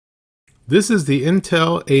This is the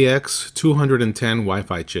Intel AX210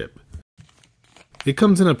 Wi-Fi chip. It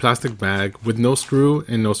comes in a plastic bag with no screw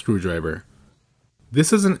and no screwdriver.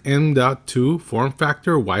 This is an M.2 form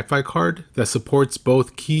factor Wi-Fi card that supports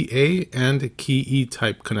both Key A and Key E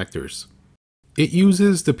type connectors. It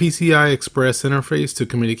uses the PCI Express interface to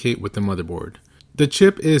communicate with the motherboard. The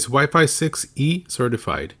chip is WIFI6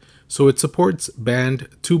 certified, so it supports band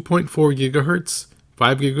 2.4 GHz,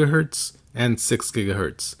 5 GHz, and 6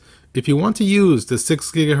 GHz. If you want to use the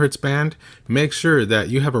 6 GHz band, make sure that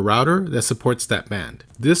you have a router that supports that band.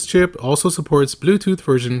 This chip also supports Bluetooth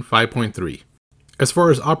version 5.3. As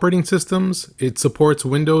far as operating systems, it supports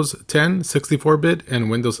Windows 10 64-bit and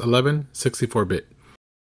Windows 11 64-bit.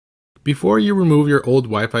 Before you remove your old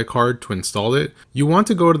Wi-Fi card to install it, you want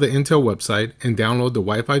to go to the Intel website and download the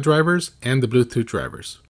Wi-Fi drivers and the Bluetooth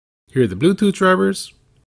drivers. Here are the Bluetooth drivers.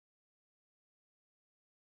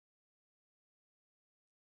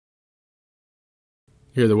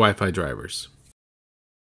 Here are the Wi-Fi drivers.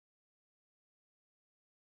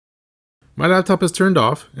 My laptop is turned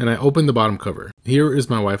off and I open the bottom cover. Here is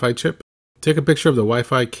my Wi-Fi chip. Take a picture of the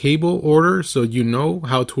Wi-Fi cable order so you know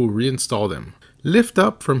how to reinstall them. Lift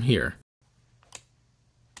up from here.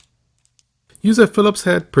 Use a Phillips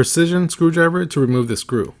head precision screwdriver to remove the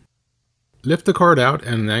screw. Lift the card out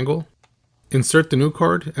at an angle. Insert the new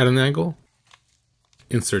card at an angle.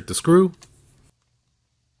 Insert the screw.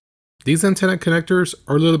 These antenna connectors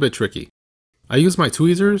are a little bit tricky. I use my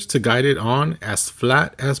tweezers to guide it on as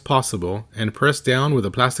flat as possible and press down with a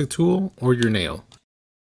plastic tool or your nail.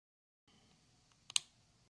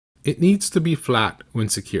 It needs to be flat when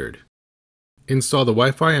secured. Install the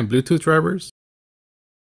Wi-Fi and Bluetooth drivers.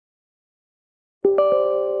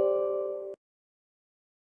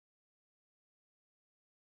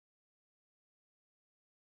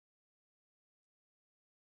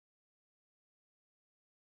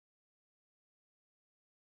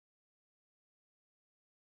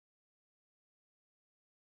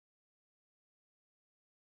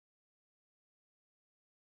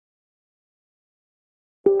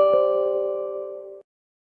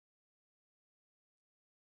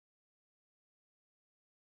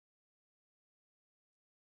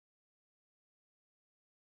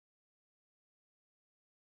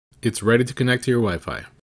 It's ready to connect to your Wi-Fi.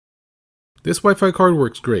 This Wi-Fi card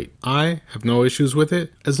works great. I have no issues with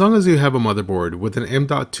it. As long as you have a motherboard with an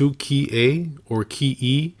M.2 Key A or Key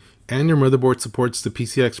E and your motherboard supports the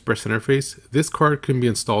PCI Express interface, this card can be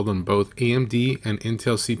installed on both AMD and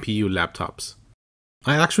Intel CPU laptops.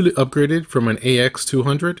 I actually upgraded from an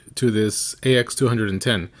AX200 to this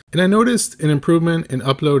AX210, and I noticed an improvement in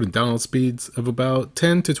upload and download speeds of about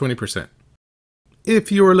 10 to 20%.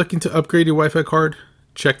 If you are looking to upgrade your Wi-Fi card,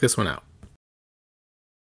 check this one out.